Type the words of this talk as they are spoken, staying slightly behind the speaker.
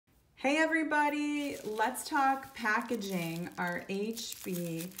Hey everybody, let's talk packaging our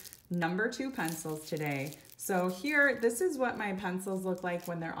HB #2 pencils today. So here, this is what my pencils look like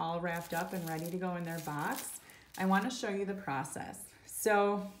when they're all wrapped up and ready to go in their box. I want to show you the process.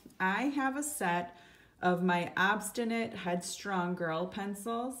 So I have a set of my Obstinate Headstrong Girl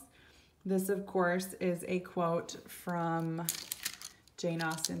pencils. This of course is a quote from Jane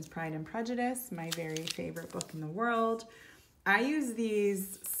Austen's Pride and Prejudice, my very favorite book in the world. I use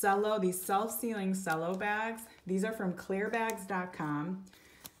these self-sealing cello bags. These are from clearbags.com.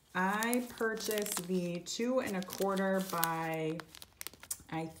 I purchased the 2 1/4 by,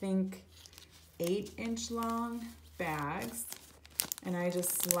 I think, 8-inch long bags. And I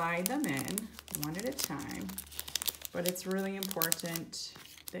just slide them in one at a time. But it's really important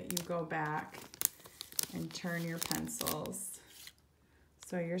that you go back and turn your pencils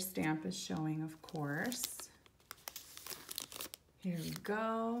so your stamp is showing, of course. Here we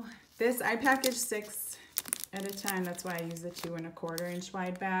go. This, I package 6 at a time. That's why I use the 2 1/4 inch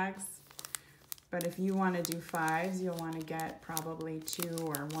wide bags. But if you want to do 5s, you'll want to get probably 2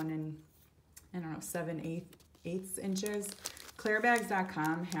 or 1 and, I don't know, 7/8 inches.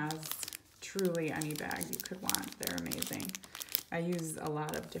 Clearbags.com has truly any bag you could want. They're amazing. I use a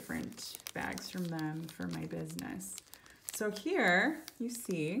lot of different bags from them for my business. So here, you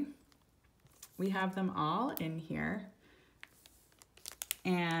see, we have them all in here.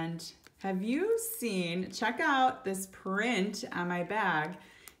 And have you seen, check out this print on my bag.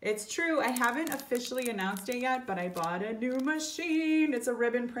 It's true, I haven't officially announced it yet, but I bought a new machine. It's a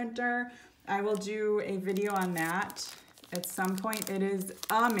ribbon printer. I will do a video on that at some point. It is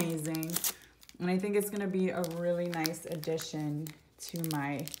amazing. And I think it's gonna be a really nice addition to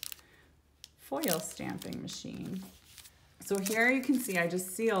my foil stamping machine. So here you can see I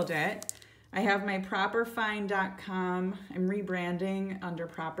just sealed it. I have my properfine.com. I'm rebranding under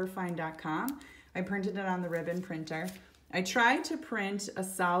properfine.com. I printed it on the ribbon printer. I tried to print a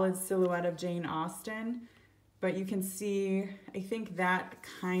solid silhouette of Jane Austen, but you can see, I think that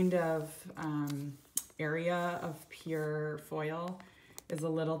kind of area of pure foil is a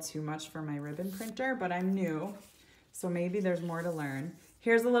little too much for my ribbon printer, but I'm new, so maybe there's more to learn.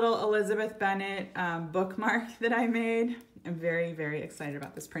 Here's a little Elizabeth Bennet bookmark that I made. I'm very, very excited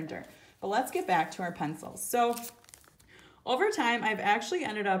about this printer. But let's get back to our pencils. So over time, I've actually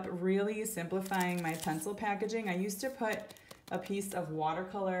ended up really simplifying my pencil packaging. I used to put a piece of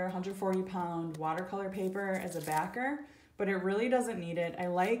watercolor, 140-pound watercolor paper as a backer, but it really doesn't need it. I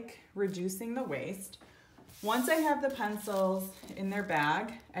like reducing the waste. Once I have the pencils in their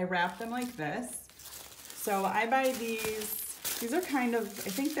bag, I wrap them like this. So I buy these are kind of, I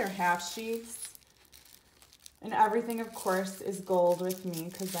think they're half sheets. And everything, of course, is gold with me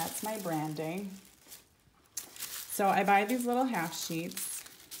because that's my branding. So I buy these little half sheets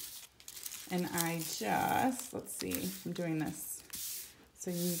and I just, let's see, I'm doing this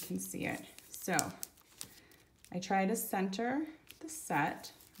so you can see it. So I try to center the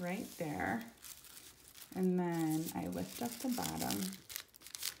set right there, and then I lift up the bottom,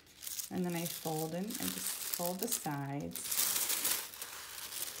 and then I fold in, I just fold the sides.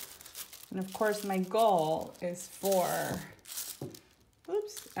 And of course, my goal is for,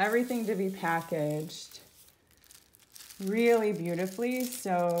 everything to be packaged really beautifully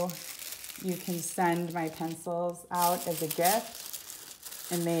so you can send my pencils out as a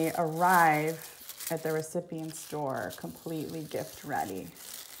gift and they arrive at the recipient's door completely gift ready.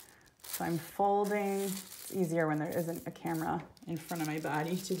 So I'm folding. It's easier when there isn't a camera in front of my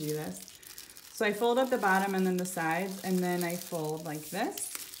body to do this. So I fold up the bottom and then the sides, and then I fold like this.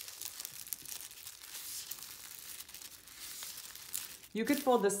 You could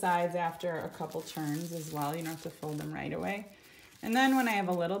fold the sides after a couple turns as well. You don't have to fold them right away. And then when I have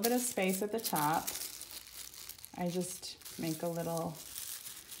a little bit of space at the top, I just make a little,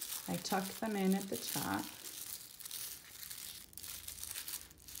 I tuck them in at the top.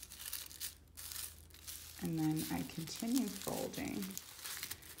 And then I continue folding.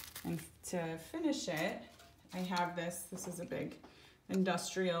 And to finish it, I have this is a big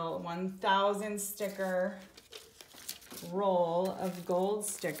industrial 1,000 sticker roll of gold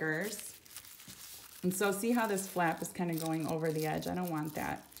stickers. And so see how this flap is kind of going over the edge? I don't want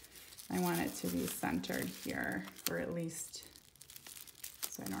that. I want it to be centered here, or at least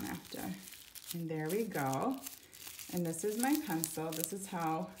so I don't have to. And there we go. And this is my pencil. This is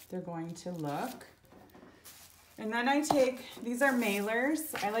how they're going to look. And then I take, these are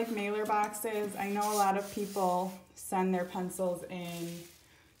mailers. I like mailer boxes. I know a lot of people send their pencils in,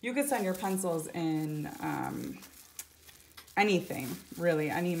 you could send your pencils in anything, really,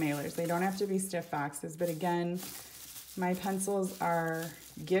 any mailers. They don't have to be stiff boxes, but again, my pencils are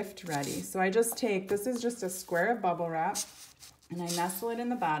gift ready. So I just take, this is just a square of bubble wrap, and I nestle it in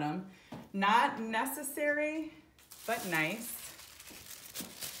the bottom. Not necessary, but nice.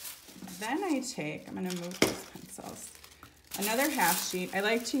 Then I take, I'm gonna move these pencils, another half sheet. I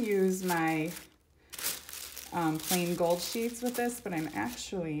like to use my plain gold sheets with this, but I've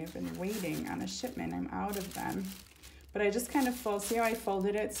been waiting on a shipment. I'm out of them. But I just kind of fold, see how I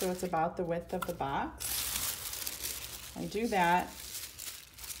folded it so it's about the width of the box? I do that,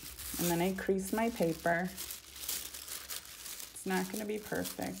 and then I crease my paper. It's not gonna be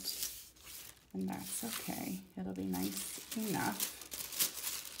perfect, and that's okay. It'll be nice enough.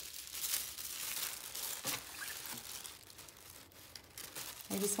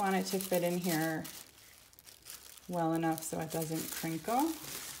 I just want it to fit in here well enough so it doesn't crinkle.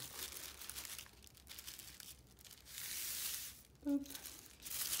 Boop.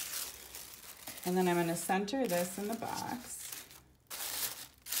 And then I'm going to center this in the box.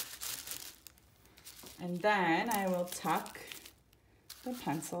 And then I will tuck the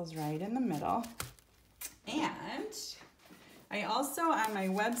pencils right in the middle. And I also, on my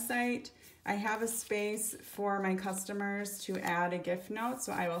website, I have a space for my customers to add a gift note.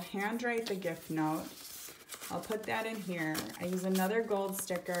 So I will handwrite the gift note. I'll put that in here. I use another gold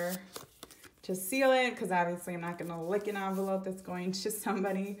sticker to seal it, because obviously I'm not going to lick an envelope that's going to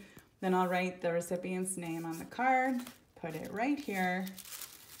somebody. Then I'll write the recipient's name on the card, put it right here,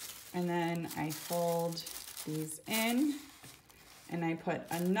 and then I fold these in, and I put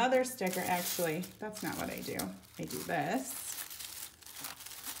another sticker. Actually, that's not what I do. I do this.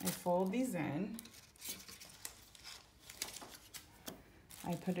 I fold these in.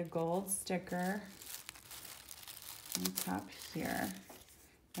 I put a gold sticker on top here.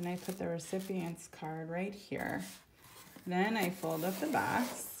 And I put the recipient's card right here. Then I fold up the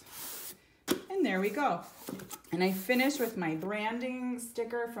box, and there we go. And I finish with my branding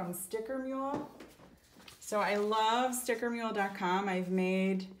sticker from Sticker Mule. So I love stickermule.com. I've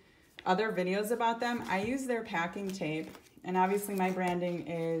made other videos about them. I use their packing tape, and obviously my branding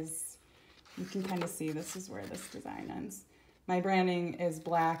is, you can kind of see, this is where this design ends. My branding is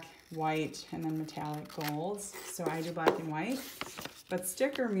black, white, and then metallic golds. So I do black and white. But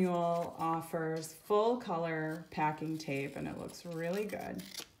Sticker Mule offers full color packing tape, and it looks really good.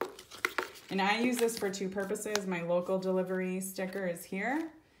 And I use this for two purposes. My local delivery sticker is here.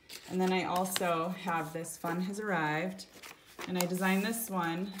 And then I also have this Fun Has Arrived. And I designed this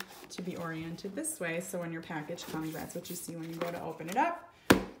one to be oriented this way, so when your package comes, that's what you see when you go to open it up.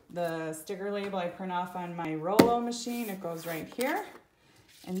 The sticker label I print off on my Rollo machine. It goes right here.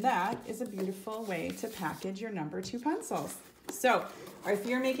 And that is a beautiful way to package your number 2 pencils. So if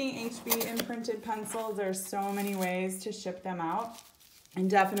you're making HB imprinted pencils, there's so many ways to ship them out, and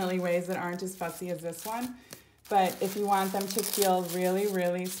definitely ways that aren't as fussy as this one. But if you want them to feel really,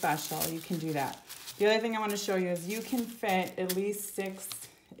 really special, you can do that. The other thing I want to show you is you can fit at least 6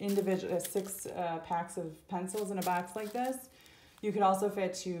 packs of pencils in a box like this. You could also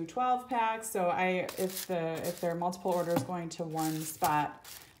fit 2 12 packs. So if there are multiple orders going to one spot,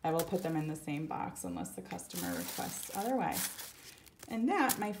 I will put them in the same box unless the customer requests otherwise. And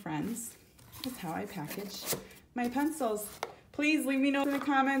that, my friends, is how I package my pencils. Please leave me notes in the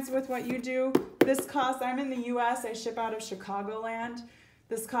comments with what you do. This costs, I'm in the US, I ship out of Chicagoland.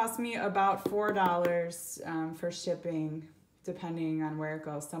 This cost me about $4 for shipping, depending on where it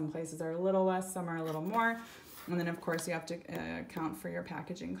goes. Some places are a little less, some are a little more. And then of course you have to account for your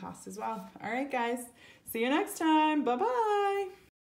packaging costs as well. All right guys, see you next time, bye-bye.